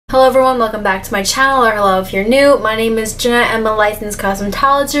Hello everyone, welcome back to my channel, or hello if you're new. My name is Jeanette. I'm a licensed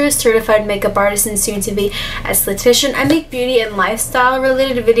cosmetologist, certified makeup artist, and soon to be esthetician. I make beauty and lifestyle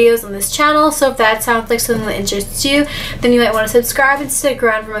related videos on this channel, so if that sounds like something that interests you, then you might want to subscribe and stick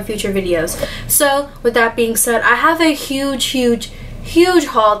around for my future videos. So with that being said, I have a huge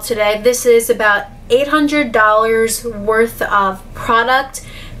haul today. This is about $800 worth of product.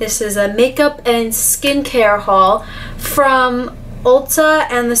 This is a makeup and skincare haul from Ulta,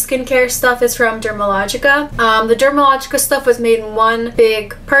 and the skincare stuff is from Dermalogica. The Dermalogica stuff was made in one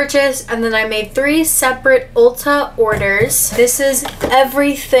big purchase, and then I made 3 separate Ulta orders. This is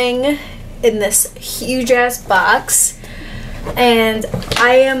everything in this huge ass box, and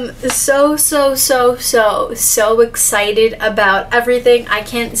I am so excited about everything. I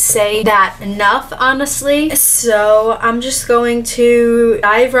can't say that enough, honestly. So I'm just going to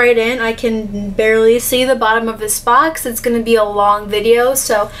dive right in. I can barely see the bottom of this box. It's gonna be a long video,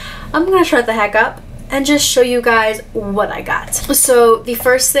 so I'm gonna shut the heck up and just show you guys what I got. So the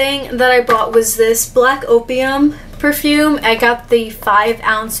first thing that I bought was this Black Opium perfume. I got the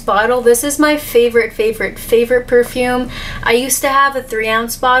 5-ounce bottle. This is my favorite perfume. I used to have a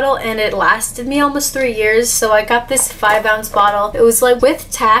 3-ounce bottle and it lasted me almost 3 years, so I got this 5-ounce bottle. It was like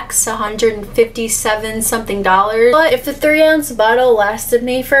with tax $157 something. But if the 3-ounce bottle lasted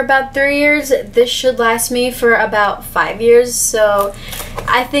me for about 3 years, this should last me for about 5 years, so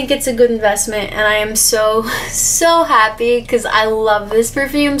I think it's a good investment, and I am so happy because I love this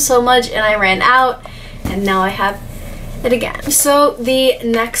perfume so much, and I ran out and now I have it again. So the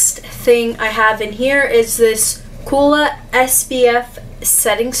next thing I have in here is this Coola SPF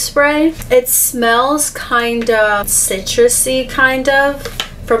setting spray. It smells kind of citrusy, kind of,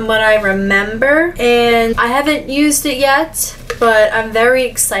 from what I remember, and I haven't used it yet, but I'm very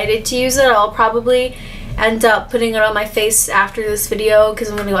excited to use it. I'll probably end up putting it on my face after this video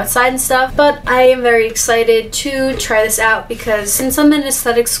because I'm gonna go outside and stuff, but I am very excited to try this out because since I'm in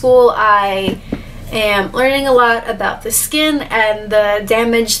aesthetic school, I am learning a lot about the skin and the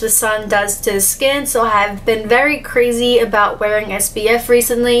damage the sun does to the skin, so I have been very crazy about wearing SPF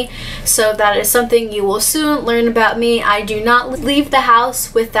recently, so that is something you will soon learn about me. I do not leave the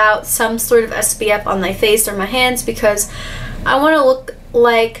house without some sort of SPF on my face or my hands because I want to look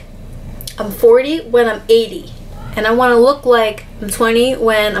like I'm 40 when I'm 80, and I want to look like I'm 20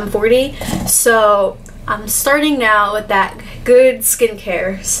 when I'm 40, so I'm starting now with that good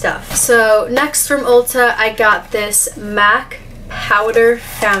skincare stuff. So next from Ulta, I got this MAC powder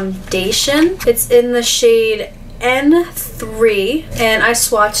foundation. It's in the shade N3, and I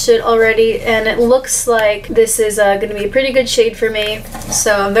swatched it already, and it looks like this is going to be a pretty good shade for me,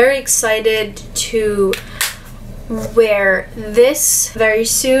 so I'm very excited to wear this very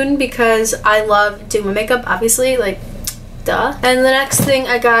soon because I love doing my makeup, obviously, like duh. And the next thing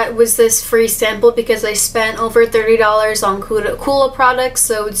I got was this free sample because I spent over $30 on Coola products,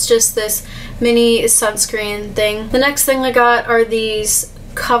 so it's just this mini sunscreen thing. The next thing I got are these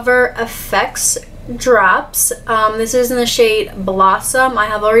Cover FX drops. This is in the shade Blossom. I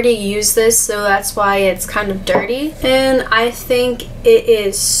have already used this, so that's why it's kind of dirty, and I think it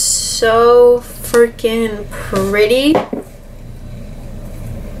is so freaking pretty.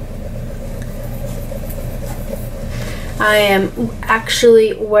 I am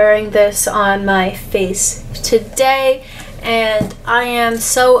actually wearing this on my face today, and I am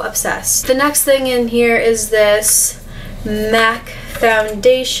so obsessed. The next thing in here is this MAC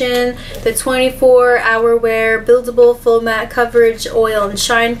foundation, the 24-hour wear buildable full matte coverage oil and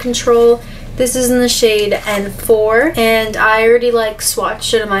shine control. This is in the shade N4, and I already like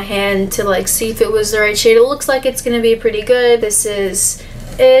swatched it in my hand to like see if it was the right shade. It looks like it's gonna be pretty good. This is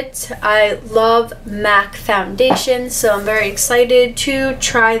it. I love MAC foundation, so I'm very excited to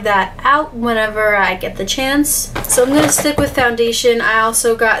try that out whenever I get the chance. So I'm gonna stick with foundation. I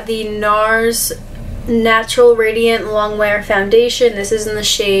also got the NARS Natural Radiant Long Wear Foundation. This is in the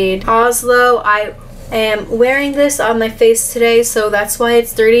shade Oslo. I am wearing this on my face today, so that's why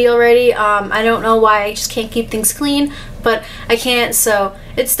it's dirty already. I don't know why I just can't keep things clean, but I can't, so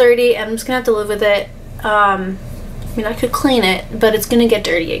it's dirty and I'm just gonna have to live with it. I mean, I could clean it, but it's gonna get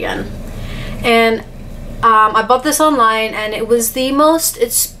dirty again. And I bought this online, and it was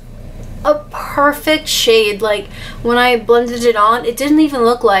it's a perfect shade. Like, when I blended it on, it didn't even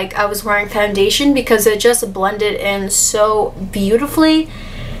look like I was wearing foundation because it just blended in so beautifully.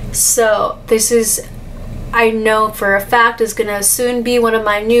 So this is, I know for a fact, is gonna soon be one of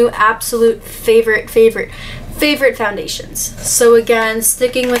my new absolute favorite foundations. So again,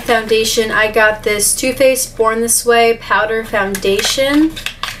 sticking with foundation, I got this Too Faced Born This Way powder foundation.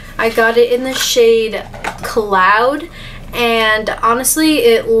 I got it in the shade Cloud, and honestly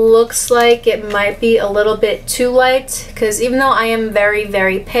it looks like it might be a little bit too light, because even though I am very,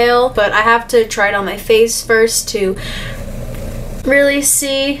 very pale, but I have to try it on my face first to really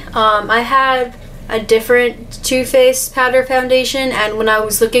see. I had a different Too Faced powder foundation, and when I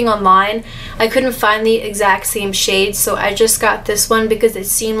was looking online I couldn't find the exact same shade, so I just got this one because it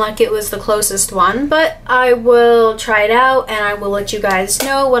seemed like it was the closest one. But I will try it out and I will let you guys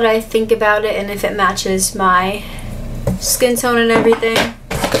know what I think about it and if it matches my skin tone and everything.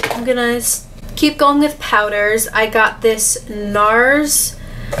 I'm gonna keep going with powders. I got this NARS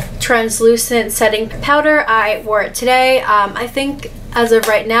translucent setting powder. I wore it today. I think as of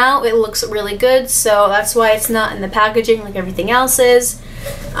right now it looks really good, so that's why it's not in the packaging like everything else is.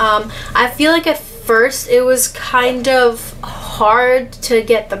 I feel like at first it was kind of hard to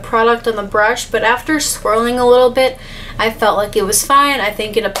get the product on the brush, but after swirling a little bit I felt like it was fine. I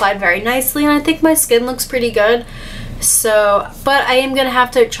think it applied very nicely and I think my skin looks pretty good. So, but I am gonna have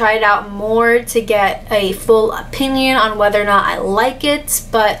to try it out more to get a full opinion on whether or not I like it,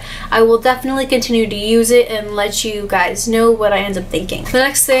 but I will definitely continue to use it and let you guys know what I end up thinking. The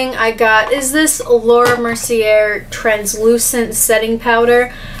next thing I got is this Laura Mercier translucent setting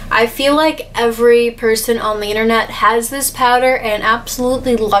powder. I feel like every person on the internet has this powder and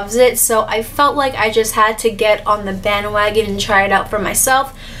absolutely loves it, so I felt like I just had to get on the bandwagon and try it out for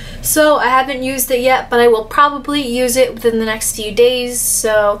myself. So I haven't used it yet, but I will probably use it within the next few days.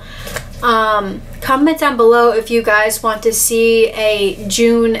 So comment down below if you guys want to see a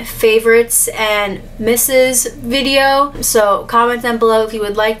June favorites and misses video. So comment down below if you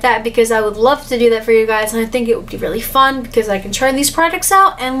would like that, because I would love to do that for you guys, and I think it would be really fun because I can try these products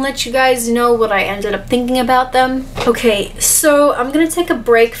out and let you guys know what I ended up thinking about them. Okay, so I'm gonna take a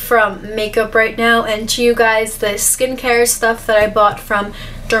break from makeup right now and show you guys the skincare stuff that I bought from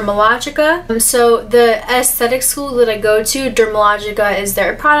Dermalogica. So the aesthetic school that I go to, Dermalogica is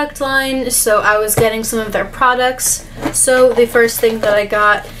their product line, so I was getting some of their products. So the first thing that I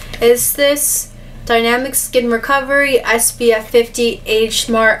got is this Dynamic Skin Recovery SPF 50 Age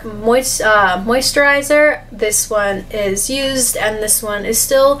Smart Moisturizer. This one is used and this one is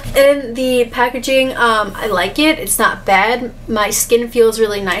still in the packaging. I like it. It's not bad. My skin feels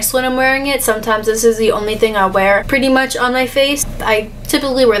really nice when I'm wearing it. Sometimes this is the only thing I wear pretty much on my face. I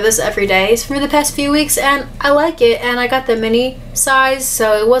typically wear this every day for the past few weeks and I like it, and I got the mini size,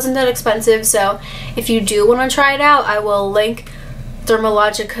 so it wasn't that expensive. So if you do want to try it out, I will link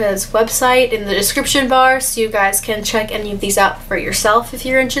Dermalogica's website in the description bar so you guys can check any of these out for yourself if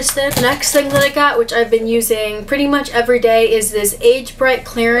you're interested. The next thing that I got, which I've been using pretty much every day, is this Age Bright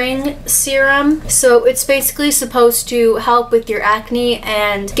Clearing Serum. So it's basically supposed to help with your acne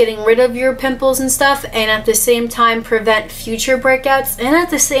and getting rid of your pimples and stuff, and at the same time prevent future breakouts, and at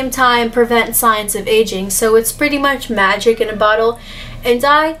the same time prevent signs of aging. So it's pretty much magic in a bottle, and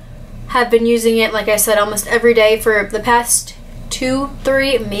I have been using it, like I said, almost every day for the past 2,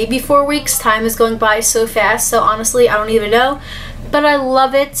 3, maybe 4 weeks. Time is going by so fast, so honestly I don't even know, but I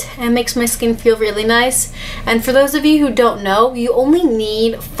love it and it makes my skin feel really nice. And for those of you who don't know, you only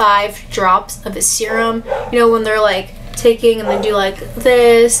need 5 drops of a serum. You know, when they're like taking and they do like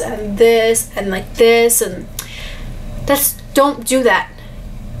this and like this, and don't do that.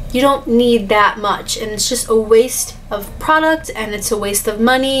 You don't need that much, and it's just a waste of product and it's a waste of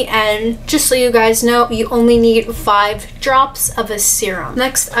money. And just so you guys know, you only need 5 drops of a serum.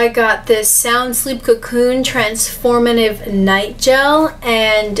 Next, I got this Sound Sleep Cocoon Transformative Night Gel,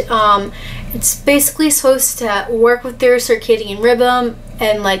 and it's basically supposed to work with your circadian rhythm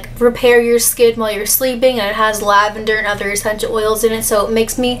and like repair your skin while you're sleeping, and it has lavender and other essential oils in it, so it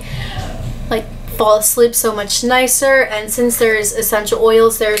makes me like fall asleep so much nicer. And since there's essential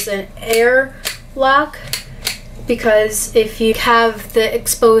oils, there's an air lock, because if you have the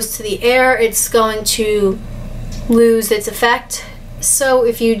exposed to the air, it's going to lose its effect. So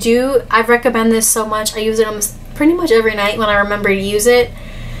if you do, I recommend this so much. I use it almost pretty much every night when I remember to use it.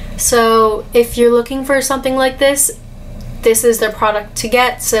 So if you're looking for something like this, this is their product to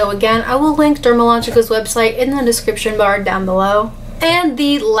get. So again, I will link Dermalogica's website in the description bar down below. And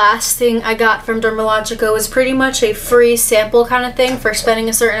the last thing I got from Dermalogica was pretty much a free sample kind of thing for spending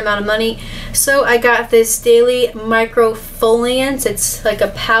a certain amount of money. So I got this Daily Microfoliant. It's like a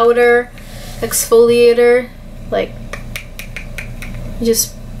powder exfoliator. Like,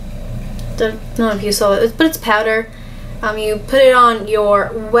 just don't know if you saw it, but it's powder. You put it on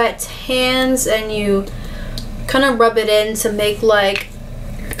your wet hands and you kind of rub it in to make like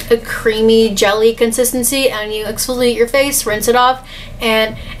a creamy jelly consistency, and you exfoliate your face, rinse it off,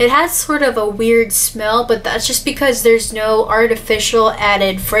 and it has sort of a weird smell, but that's just because there's no artificial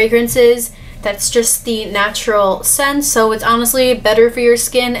added fragrances That's just the natural scent, so it's honestly better for your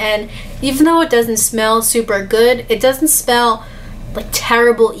skin. And even though it doesn't smell super good, it doesn't smell like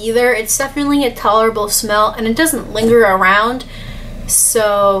terrible either. It's definitely a tolerable smell, and it doesn't linger around,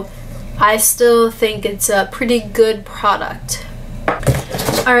 so I still think it's a pretty good product.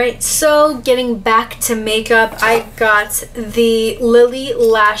 Alright, so getting back to makeup, I got the Lily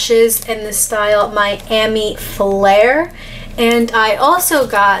lashes in the style Miami Flare, and I also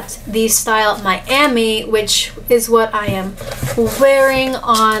got the style Miami, which is what I am wearing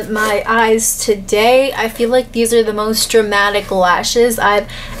on my eyes today. I feel like these are the most dramatic lashes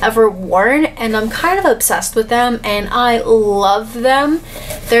I've ever worn, and I'm kind of obsessed with them, and I love them.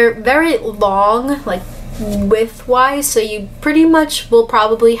 They're very long, like width-wise, so you pretty much will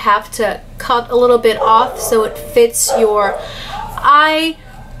probably have to cut a little bit off so it fits your eye,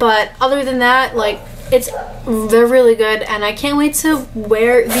 but other than that, like, they're really good, and I can't wait to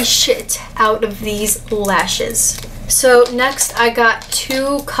wear the shit out of these lashes. So next I got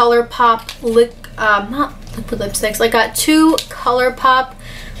two ColourPop not liquid lipsticks. I got two ColourPop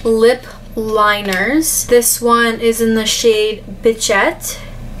lip liners. This one is in the shade Bitchette,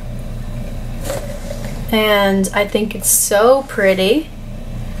 and I think it's so pretty.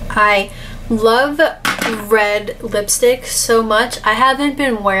 I love red lipstick so much. I haven't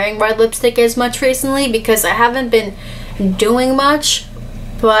been wearing red lipstick as much recently because I haven't been doing much,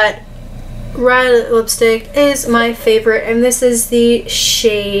 but red lipstick is my favorite, and this is the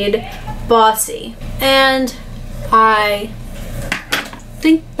shade Bossy, and I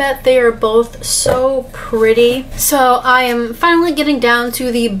think that they are both so pretty. So I am finally getting down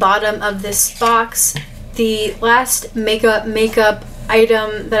to the bottom of this box. The last makeup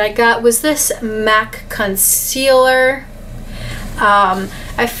item that I got was this MAC concealer.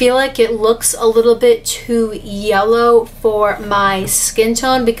 I feel like it looks a little bit too yellow for my skin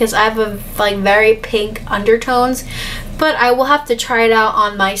tone because I have like very pink undertones, but I will have to try it out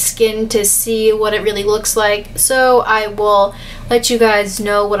on my skin to see what it really looks like, so I will let you guys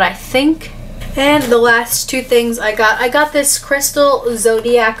know what I think. And the last two things I got this crystal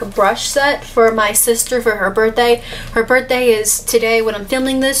zodiac brush set for my sister for her birthday. Her birthday is today when I'm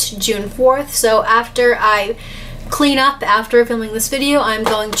filming this, June 4th, so after I clean up after filming this video, I'm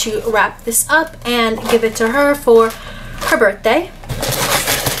going to wrap this up and give it to her for her birthday.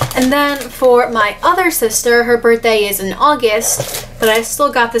 And then for my other sister, her birthday is in August, but I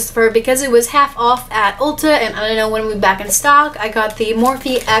still got this for her because it was half off at Ulta, and I don't know when we'll be back in stock. I got the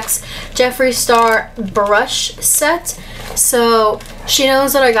Morphe X Jeffree Star brush set, so she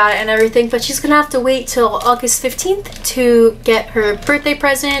knows that I got it and everything, but she's gonna have to wait till August 15th to get her birthday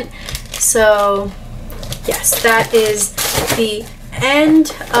present. So yes, that is the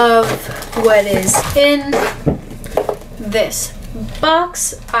end of what is in this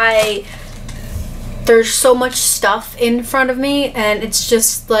box. There's so much stuff in front of me, and it's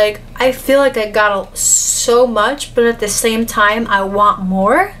just like I feel like I got so much, but at the same time I want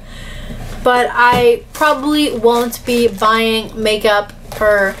more. But I probably won't be buying makeup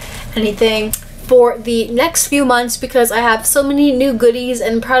or anything for the next few months because I have so many new goodies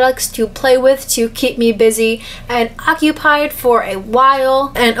and products to play with to keep me busy and occupied for a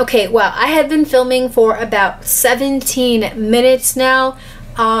while. And okay, wow, I have been filming for about 17 minutes now.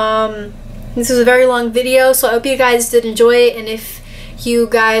 This was a very long video, so I hope you guys did enjoy it, and if you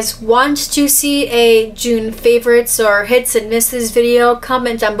guys want to see a June favorites or hits and misses video,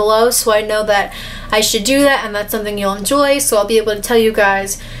 comment down below so I know that I should do that and that's something you'll enjoy, so I'll be able to tell you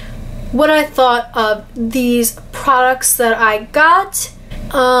guys what I thought of these products that I got.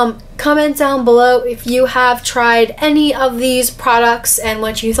 Comment down below if you have tried any of these products and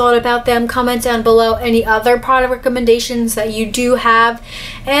what you thought about them. Comment down below any other product recommendations that you do have.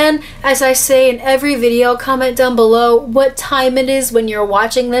 And as I say in every video, comment down below what time it is when you're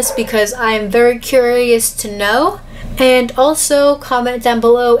watching this because I am very curious to know. And also comment down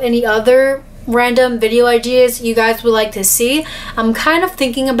below any other random video ideas you guys would like to see. I'm kind of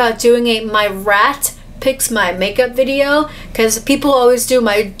thinking about doing a my rat picks my makeup video because people always do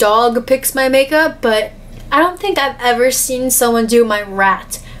my dog picks my makeup, but I don't think I've ever seen someone do my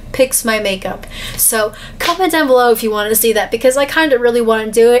rat picks my makeup. So comment down below if you want to see that because I kind of really want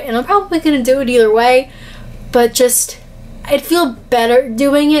to do it, and I'm probably going to do it either way, but just I'd feel better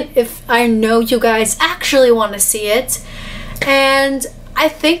doing it if I know you guys actually want to see it. And I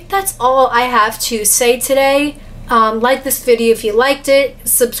think that's all I have to say today. Like this video if you liked it,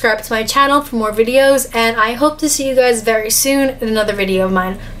 subscribe to my channel for more videos, and I hope to see you guys very soon in another video of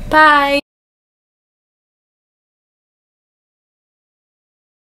mine. Bye!